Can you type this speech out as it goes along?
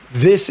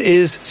This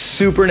is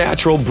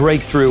Supernatural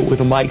Breakthrough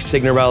with Mike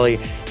Signorelli.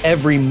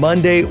 Every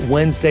Monday,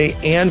 Wednesday,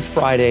 and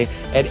Friday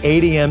at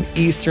 8 a.m.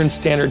 Eastern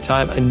Standard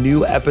Time, a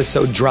new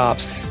episode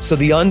drops. So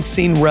the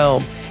unseen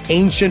realm,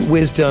 ancient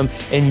wisdom,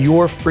 and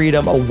your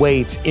freedom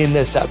awaits in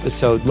this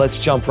episode. Let's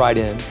jump right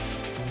in.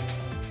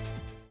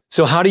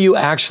 So how do you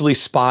actually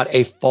spot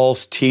a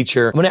false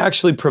teacher? I'm going to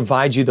actually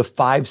provide you the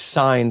 5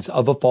 signs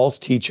of a false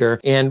teacher.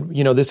 And,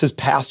 this is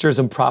Pastors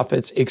and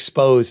Prophets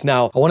Exposed.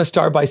 Now, I want to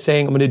start by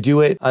saying I'm going to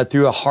do it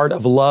through a heart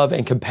of love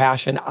and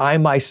compassion. I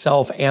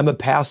myself am a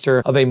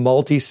pastor of a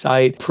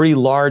multi-site, pretty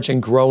large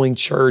and growing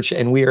church,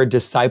 and we are a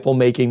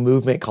disciple-making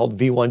movement called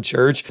V1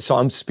 Church. So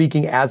I'm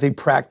speaking as a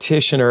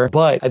practitioner,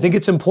 but I think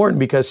it's important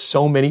because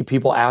so many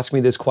people ask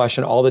me this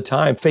question all the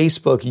time.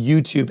 Facebook,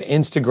 YouTube,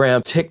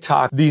 Instagram,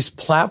 TikTok, these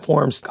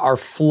platforms are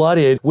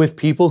flooded with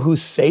people who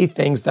say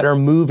things that are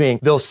moving.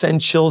 They'll send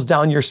chills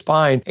down your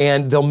spine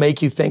and they'll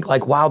make you think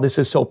like, wow, this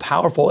is so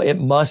powerful. It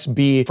must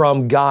be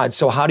from God.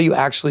 So how do you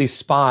actually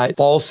spot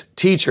false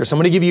teachers? I'm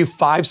going to give you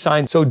 5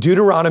 signs. So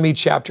Deuteronomy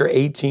chapter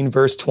 18,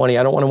 verse 20.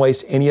 I don't want to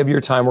waste any of your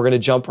time. We're going to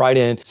jump right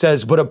in. It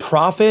says, but a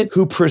prophet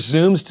who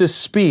presumes to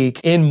speak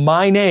in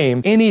my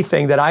name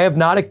anything that I have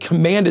not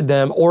commanded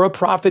them, or a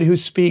prophet who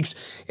speaks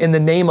in the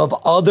name of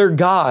other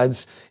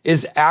gods,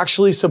 is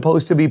actually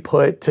supposed to be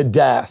put to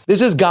death.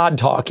 This is God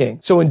talking.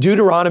 So in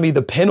Deuteronomy,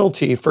 the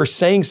penalty for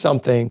saying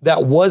something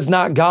that was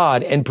not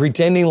God and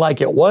pretending like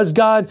it was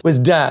God was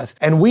death.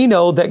 And we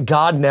know that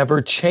God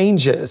never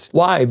changes.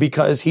 Why?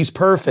 Because he's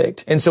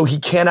perfect. And so he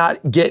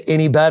cannot get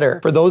any better.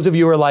 For those of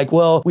you who are like,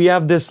 well, we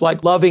have this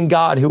loving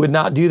God who would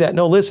not do that.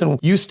 No, listen,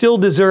 you still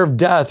deserve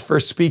death for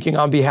speaking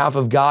on behalf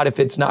of God if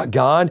it's not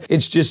God.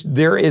 It's just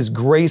there is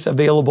grace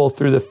available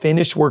through the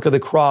finished work of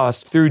the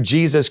cross, through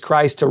Jesus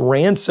Christ, to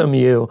ransom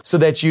you so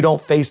that you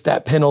don't face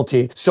that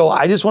penalty. So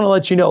I just want to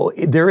let you know,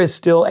 there is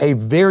still a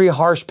very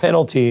harsh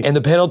penalty, and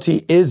the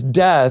penalty is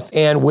death.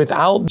 And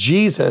without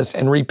Jesus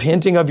and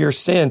repenting of your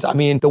sins,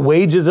 the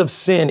wages of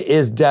sin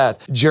is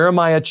death.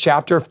 Jeremiah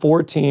chapter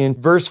 14,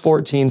 verse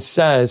 14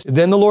 says,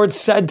 then the Lord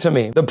said to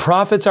me, the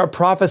prophets are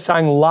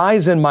prophesying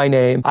lies in my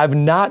name. I've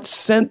not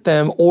sent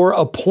them or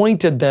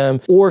appointed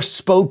them or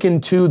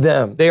spoken to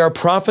them. They are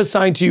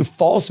prophesying to you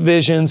false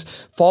visions,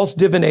 false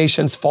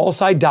divinations,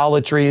 false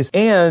idolatries,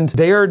 and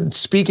they are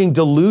speaking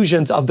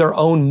delusions of their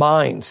own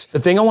minds. The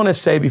thing I want to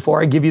say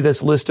before I give you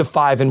this list of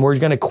 5, and we're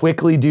going to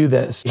quickly do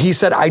this. He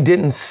said, I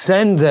didn't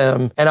send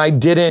them, and I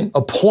didn't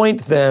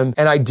appoint them,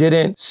 and I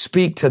didn't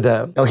speak to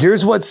them. Now,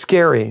 here's what's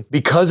scary.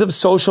 Because of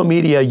social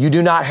media, you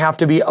do not have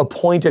to be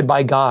appointed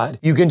by God.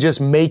 You can just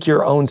make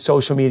your own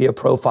social media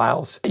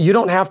profiles. You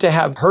don't have to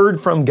have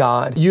heard from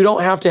God. You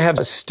don't have to have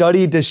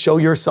studied to show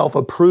yourself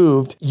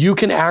approved. You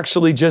can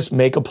actually just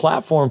make a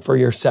platform for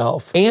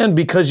yourself. And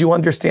because you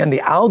understand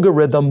the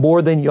algorithm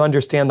more than you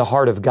understand the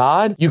heart of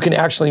God, you can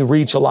actually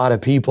reach a lot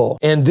of people.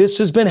 And this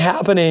has been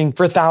happening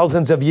for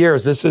thousands of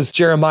years. This is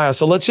Jeremiah.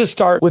 So let's just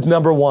start with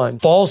number 1.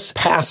 False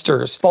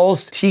pastors,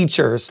 false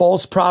teachers,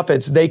 false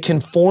prophets. They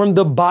conform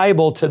the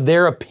Bible to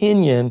their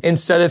opinion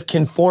instead of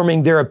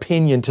conforming their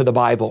opinion to the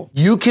Bible.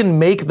 You can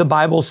make the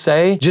Bible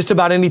say just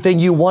about anything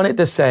you want it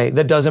to say.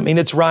 That doesn't mean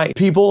it's right.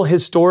 People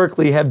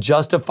historically have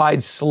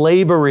justified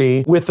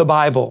slavery with the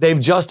Bible. They've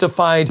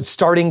justified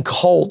starting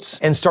cults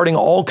and starting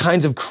all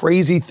kinds of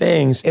crazy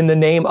things in the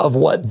name of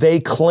what they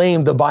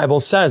claim the Bible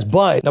says.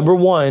 But number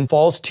 1,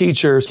 false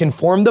teachers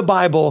conform the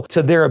Bible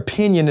to their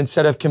opinion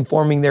instead of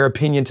conforming their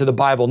opinion to the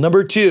Bible.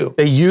 Number 2,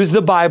 they use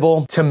the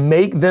Bible to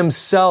make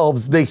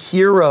themselves the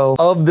hero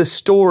of the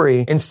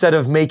story instead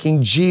of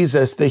making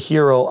Jesus the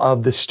hero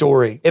of the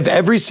story. If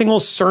every single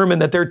sermon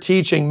that they're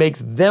teaching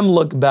makes them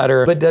look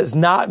better, but does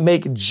not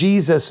make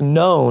Jesus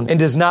known and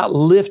does not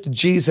lift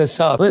Jesus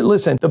up.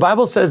 Listen, the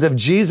Bible says if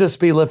Jesus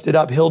be lifted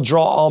up, he'll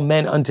draw all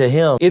men unto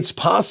him. It's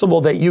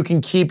possible that you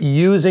can keep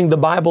using the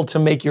Bible to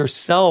make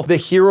yourself the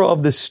hero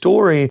of the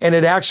story, and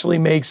it actually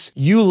makes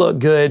you look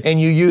good,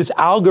 and you use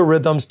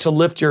algorithms to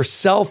lift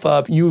yourself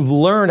up. You've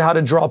learned how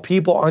to draw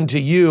people unto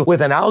you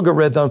with an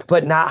algorithm,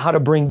 but not how to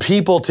bring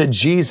people to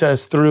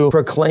Jesus through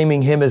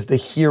proclaiming him as the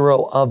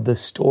hero of the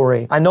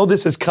story. I know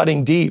this is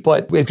cutting deep,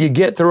 but if you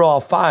get through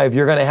all 5,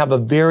 you're going to have a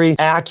very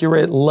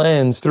accurate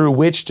lens through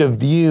which to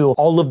view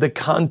all of the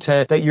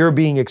content that you're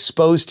being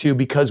exposed to,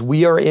 because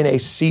we are in a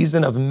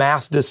season of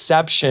mass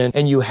deception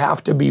and you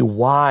have to be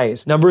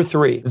wise. Number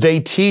 3, they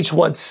teach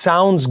what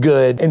sounds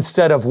good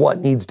instead of what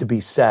needs to be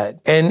said.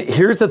 And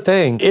here's the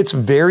thing. It's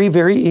very,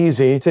 very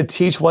easy to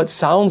teach what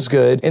sounds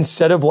good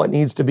instead of what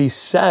needs to be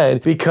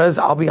said, because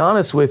I'll be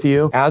honest with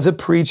you, as a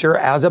preacher,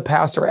 as a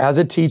pastor, as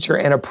a teacher,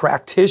 and a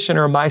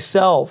practitioner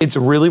myself, it's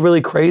really,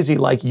 really crazy.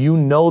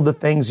 The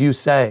things you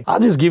say. I'll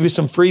just give you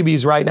some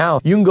freebies right now.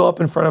 You can go up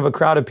in front of a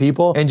crowd of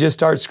people and just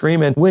start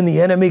screaming, when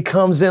the enemy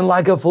comes in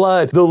like a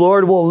flood, the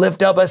Lord will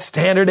lift up a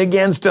standard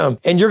against him.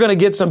 And you're going to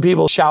get some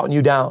people shouting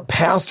you down.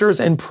 Pastors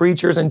and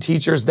preachers and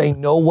teachers, they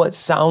know what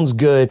sounds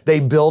sounds good, they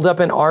build up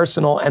an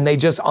arsenal and they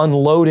just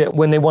unload it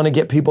when they want to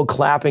get people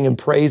clapping and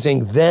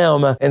praising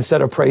them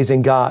instead of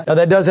praising God. Now,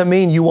 that doesn't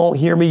mean you won't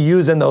hear me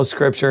using those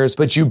scriptures,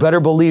 but you better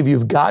believe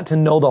you've got to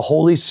know the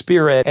Holy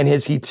Spirit, and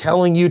is he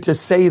telling you to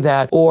say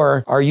that,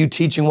 or are you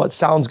teaching what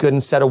sounds good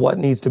instead of what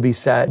needs to be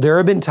said? There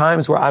have been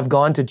times where I've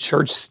gone to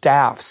church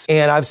staffs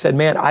and I've said,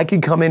 man, I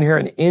could come in here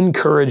and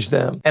encourage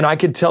them and I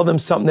could tell them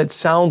something that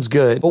sounds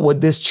good, but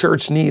what this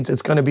church needs,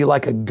 it's going to be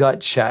like a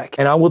gut check.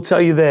 And I will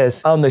tell you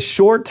this, on the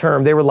short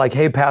term, they were like,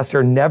 hey,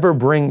 Pastor, never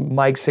bring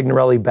Mike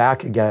Signorelli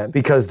back again,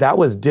 because that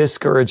was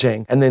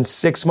discouraging. And then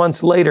 6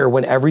 months later,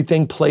 when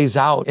everything plays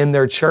out in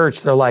their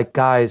church, they're like,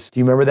 guys, do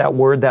you remember that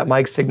word that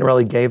Mike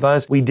Signorelli gave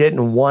us? We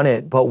didn't want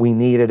it, but we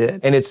needed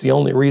it. And it's the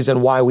only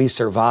reason why we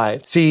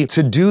survived. See,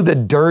 to do the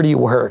dirty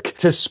work,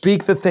 to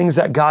speak the things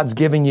that God's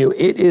giving you,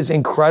 it is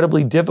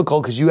incredibly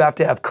difficult because you have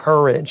to have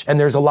courage. And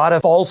there's a lot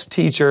of false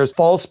teachers,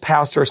 false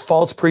pastors,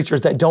 false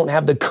preachers that don't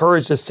have the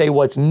courage to say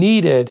what's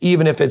needed,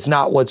 even if it's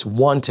not what's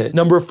wanted.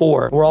 Number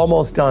 4, we're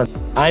almost done.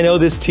 I know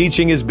this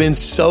teaching has been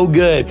so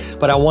good,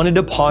 but I wanted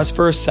to pause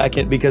for a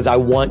second because I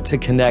want to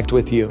connect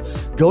with you.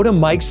 Go to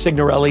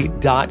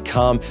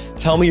MikeSignorelli.com.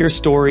 Tell me your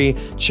story.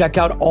 Check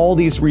out all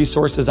these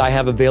resources I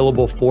have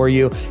available for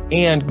you.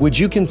 And would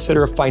you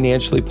consider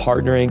financially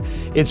partnering?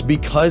 It's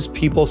because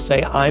people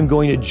say, I'm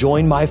going to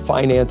join my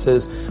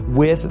finances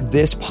with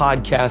this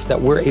podcast that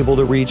we're able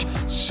to reach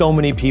so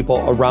many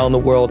people around the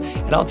world.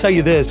 And I'll tell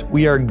you this,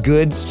 we are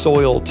good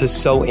soil to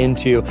sow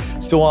into.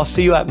 So I'll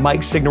see you at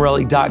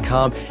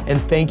MikeSignorelli.com,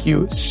 and thank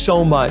you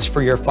so much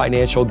for your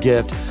financial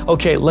gift.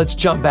 Okay, let's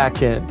jump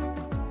back in.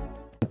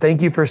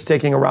 Thank you for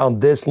sticking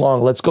around this long.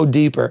 Let's go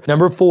deeper.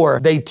 Number 4,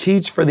 they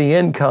teach for the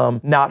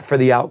income, not for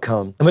the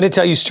outcome. I'm going to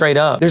tell you straight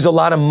up, there's a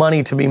lot of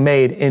money to be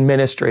made in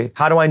ministry.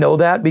 How do I know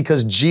that?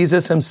 Because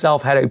Jesus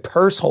himself had a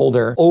purse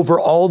holder over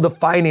all the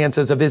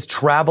finances of his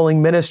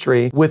traveling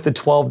ministry with the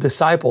 12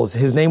 disciples.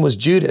 His name was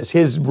Judas.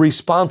 His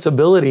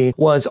responsibility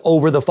was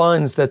over the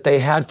funds that they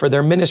had for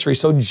their ministry.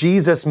 So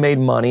Jesus made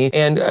money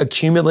and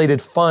accumulated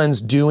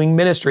funds doing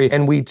ministry.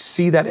 And we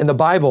see that in the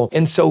Bible.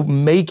 And so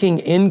making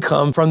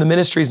income from the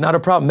ministry is not a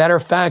problem. Matter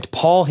of fact,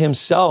 Paul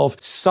himself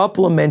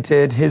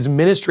supplemented his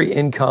ministry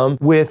income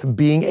with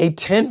being a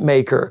tent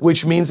maker,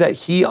 which means that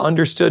he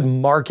understood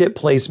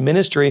marketplace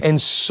ministry and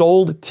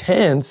sold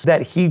tents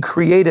that he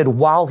created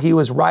while he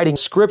was writing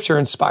scripture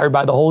inspired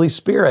by the Holy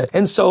Spirit.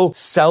 And so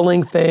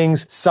selling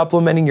things,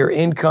 supplementing your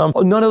income,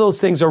 none of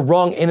those things are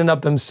wrong in and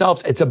of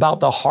themselves. It's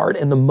about the heart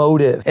and the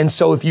motive. And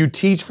so if you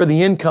teach for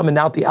the income and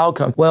not the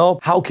outcome,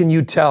 well, how can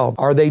you tell?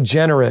 Are they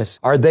generous?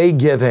 Are they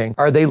giving?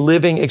 Are they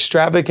living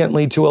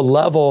extravagantly to a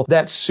level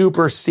that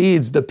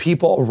supersedes the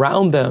people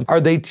around them?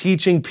 Are they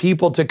teaching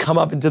people to come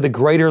up into the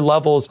greater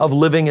levels of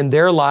living in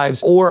their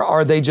lives, or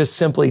are they just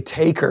simply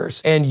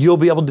takers? And you'll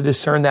be able to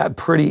discern that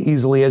pretty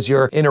easily as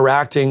you're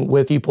interacting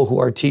with people who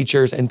are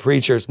teachers and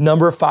preachers.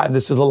 Number 5,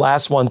 this is the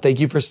last one. Thank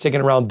you for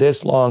sticking around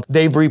this long.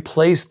 They've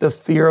replaced the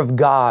fear of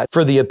God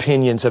for the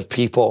opinions of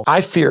people.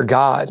 I fear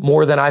God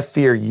more than I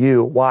fear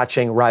you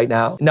watching right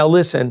now. Now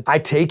listen, I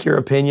take your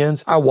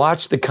opinions. I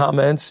watch the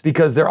comments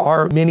because there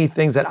are many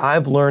things that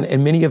I've learned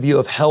and many of you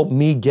have helped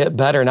me get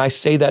better. And I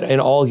say that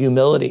in all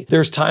humility.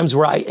 There's times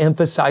where I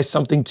emphasize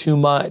something too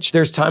much.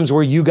 There's times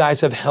where you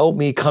guys have helped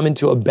me come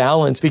into a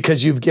balance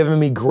because you've given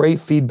me great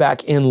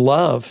feedback in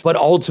love. But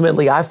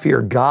ultimately, I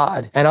fear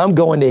God, and I'm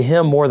going to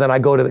him more than I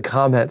go to the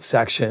comment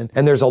section.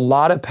 And there's a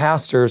lot of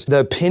pastors, the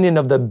opinion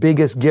of the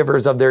biggest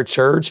givers of their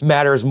church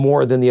matters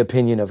more than the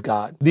opinion of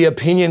God. The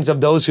opinions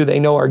of those who they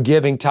know are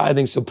giving,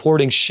 tithing,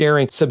 supporting,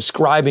 sharing,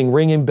 subscribing,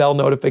 ringing bell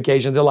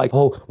notifications. They're like,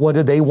 oh, what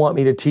do they want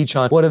me to teach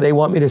on? What do they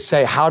want me to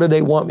say? How do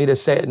they want me to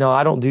say it? No,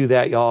 I don't do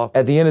that, y'all.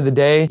 At the end of the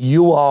day,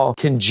 you all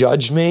can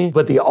judge me,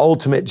 but the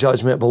ultimate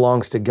judgment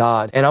belongs to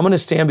God. And I'm going to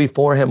stand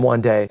before him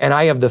one day, and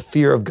I have the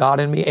fear of God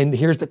in me. And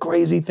here's the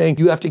crazy thing.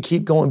 You have to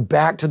keep going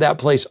back to that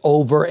place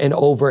over and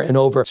over and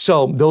over.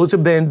 So those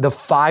have been the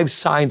 5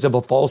 signs of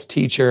a false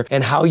teacher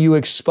and how you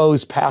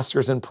expose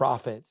pastors and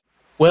prophets.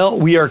 Well,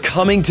 we are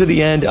coming to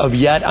the end of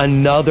yet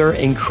another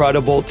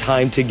incredible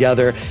time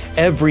together.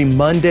 Every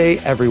Monday,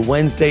 every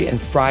Wednesday,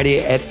 and Friday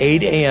at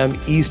 8 a.m.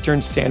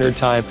 Eastern Standard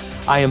Time,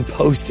 I am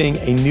posting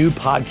a new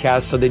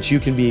podcast so that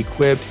you can be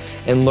equipped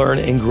and learn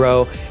and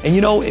grow. And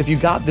you know, if you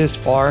got this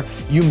far,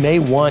 you may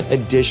want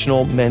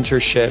additional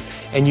mentorship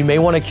and you may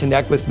want to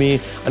connect with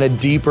me on a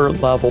deeper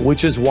level,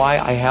 which is why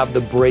I have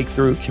the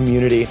Breakthrough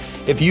Community.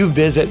 If you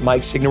visit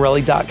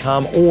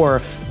MikeSignorelli.com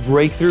or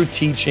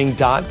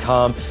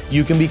breakthroughteaching.com,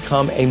 you can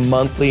become a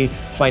monthly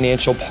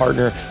financial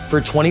partner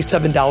for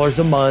 $27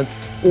 a month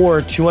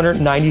or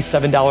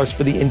 $297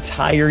 for the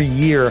entire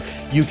year.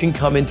 You can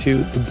come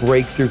into the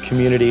Breakthrough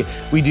Community.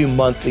 We do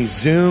monthly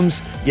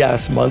Zooms.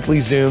 Yes, monthly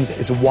Zooms.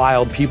 It's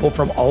wild. People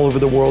from all over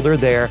the world are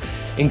there,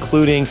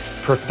 including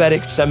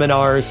prophetic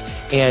seminars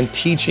and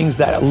teachings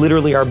that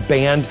literally are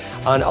banned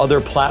on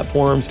other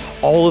platforms.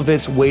 All of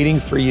it's waiting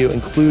for you,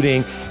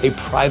 including a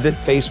private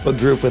Facebook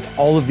group with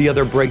all of the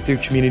other Breakthrough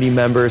Community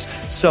members.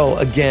 So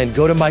again,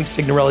 go to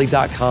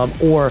MikeSignorelli.com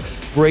or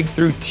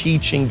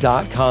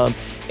breakthroughteaching.com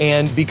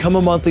and become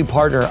a monthly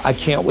partner. I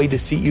can't wait to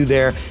see you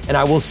there, and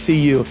I will see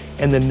you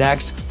in the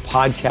next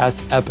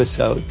podcast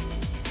episode.